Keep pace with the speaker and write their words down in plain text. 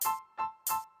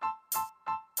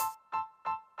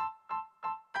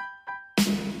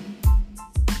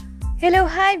Hello,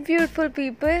 hi, beautiful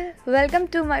people. Welcome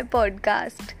to my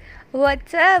podcast.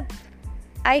 What's up?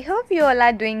 I hope you all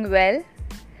are doing well.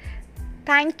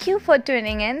 Thank you for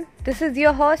tuning in. This is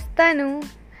your host Tanu.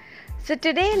 So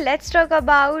today let's talk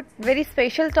about very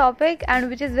special topic and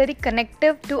which is very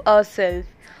connective to ourselves,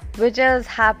 which is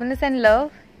happiness and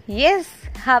love. Yes,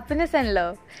 happiness and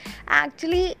love.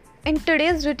 Actually, in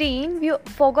today's routine, we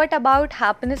forgot about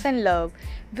happiness and love.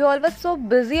 We all were so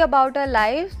busy about our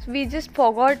lives, we just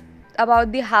forgot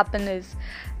about the happiness.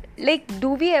 Like, do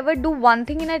we ever do one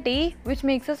thing in a day which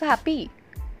makes us happy?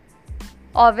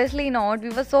 Obviously not. We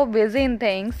were so busy in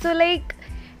things. So,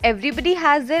 everybody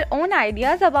has their own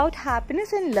ideas about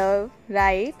happiness and love,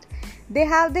 right? They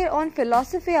have their own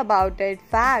philosophy about it,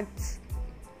 facts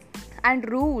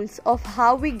and rules of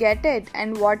how we get it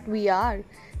and what we are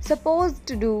supposed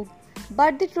to do.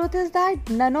 But the truth is that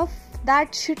none of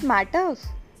that shit matters.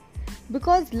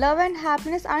 Because love and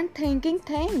happiness aren't thinking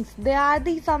things. They are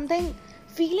the something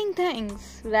feeling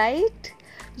things, right?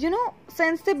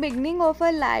 Since the beginning of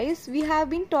our lives, we have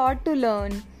been taught to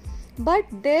learn. But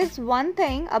there's one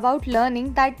thing about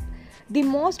learning that the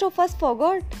most of us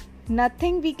forgot.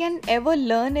 Nothing we can ever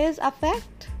learn is a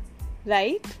fact,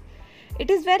 right? It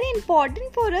is very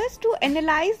important for us to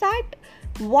analyze that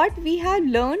what we have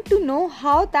learned to know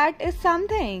how that is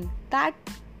something that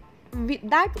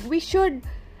we should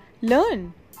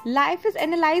learn. Life is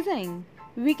analyzing.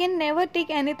 We can never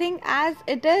take anything as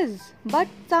it is. But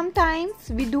sometimes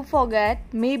we do forget.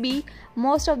 Maybe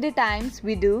most of the times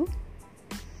we do.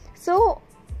 So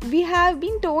we have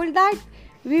been told that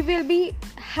we will be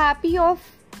happy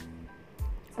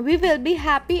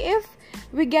if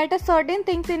we get a certain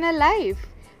things in our life.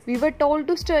 We were told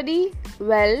to study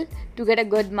well to get a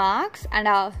good marks and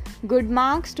a good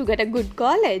marks to get a good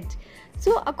college.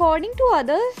 So according to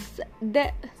others,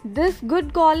 this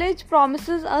good college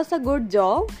promises us a good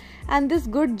job, and this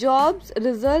good jobs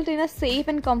result in a safe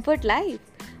and comfort life.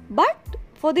 But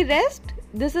for the rest,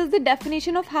 this is the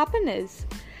definition of happiness.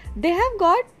 They have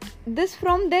got this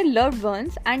from their loved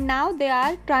ones and now they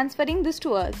are transferring this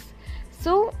to us.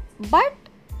 So, but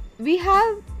they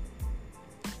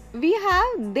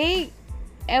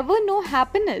ever know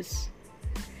happiness?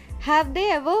 Have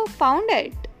they ever found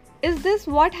it? Is this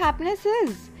what happiness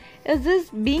is? Is this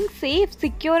being safe,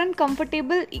 secure and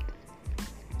comfortable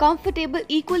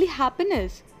equally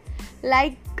happiness?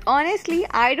 Honestly,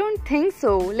 I don't think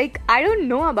so. I don't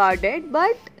know about it,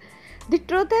 but the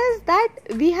truth is that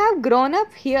we have grown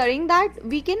up hearing that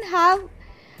we can have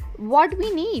what we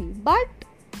need, but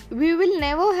we will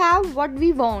never have what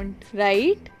we want,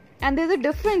 right? And there's a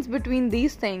difference between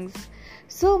these things.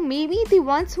 So maybe the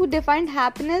ones who defined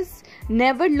happiness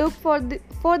never look for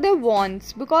their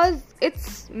wants because it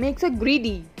makes us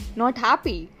greedy, not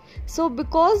happy. So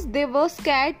because they were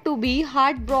scared to be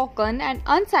heartbroken and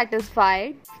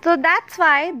unsatisfied, so that's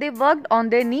why they worked on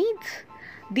their needs.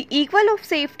 The equal of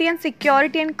safety and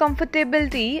security and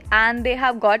comfortability, and they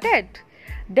have got it.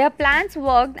 Their plans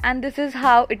worked and this is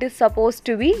how it is supposed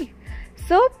to be.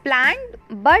 So planned,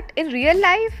 but in real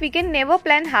life we can never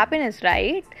plan happiness,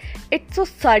 right? It's so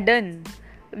sudden.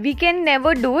 We can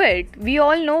never do it. We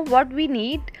all know what we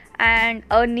need and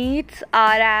our needs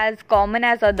are as common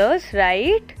as others,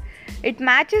 right? It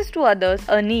matches to others,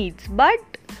 our needs. But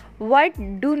what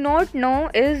do not know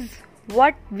is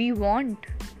what we want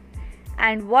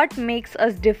and what makes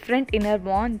us different in our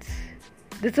wants.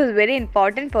 This is very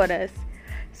important for us.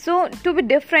 So to be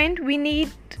different, we need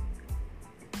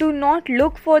to not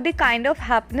look for the kind of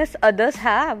happiness others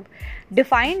have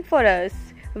defined for us.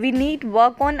 We need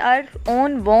work on our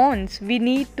own wants. We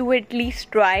need to at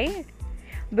least try,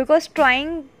 because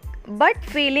trying but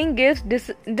failing gives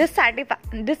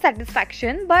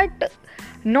dissatisfaction, but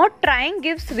not trying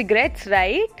gives regrets,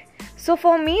 right? So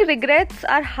for me, regrets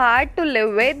are hard to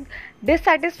live with.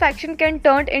 Dissatisfaction can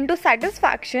turn into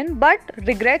satisfaction, but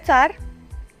regrets are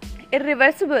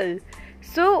irreversible.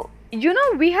 So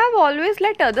we have always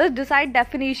let others decide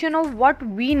definition of what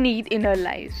we need in our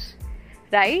lives,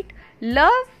 right?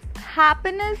 Love,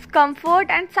 happiness, comfort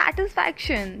and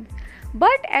satisfaction.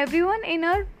 But everyone in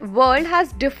our world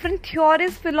has different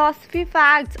theories, philosophy,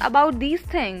 facts about these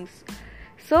things.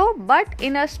 So, but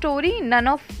in a story, none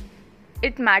of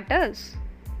it matters,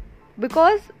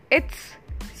 because its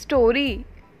story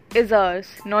is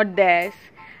ours, not theirs.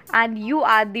 And you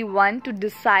are the one to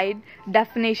decide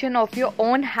definition of your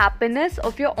own happiness,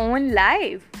 of your own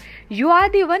life. You are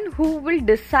the one who will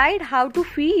decide how to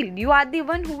feel. You are the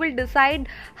one who will decide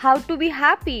how to be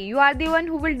happy. You are the one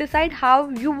who will decide how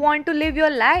you want to live your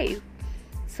life.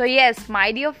 So yes,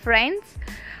 my dear friends,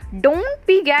 don't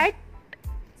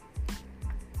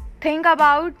think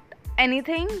about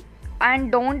anything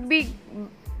and don't be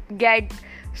get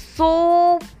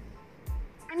so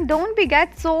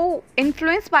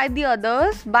influenced by the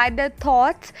others, by their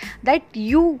thoughts, that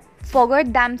you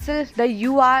forget themselves that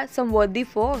you are some worthy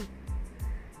for.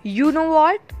 You know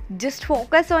what? Just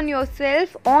focus on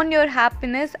yourself, on your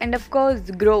happiness, and of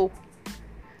course grow.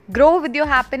 Grow with your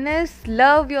happiness,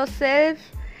 love yourself,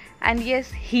 and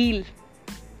yes, heal.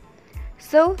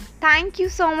 So thank you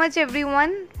so much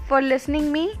everyone for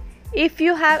listening me. If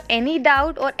you have any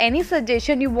doubt or any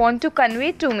suggestion you want to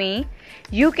convey to me,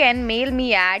 you can mail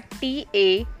me at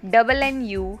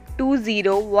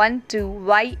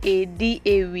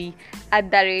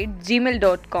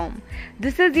tannu2012yadav@gmail.com.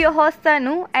 This is your host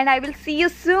Tanu, and I will see you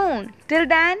soon. Till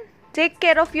then, take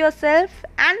care of yourself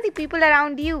and the people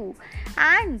around you.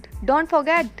 And don't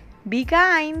forget, be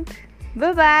kind.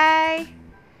 Bye bye.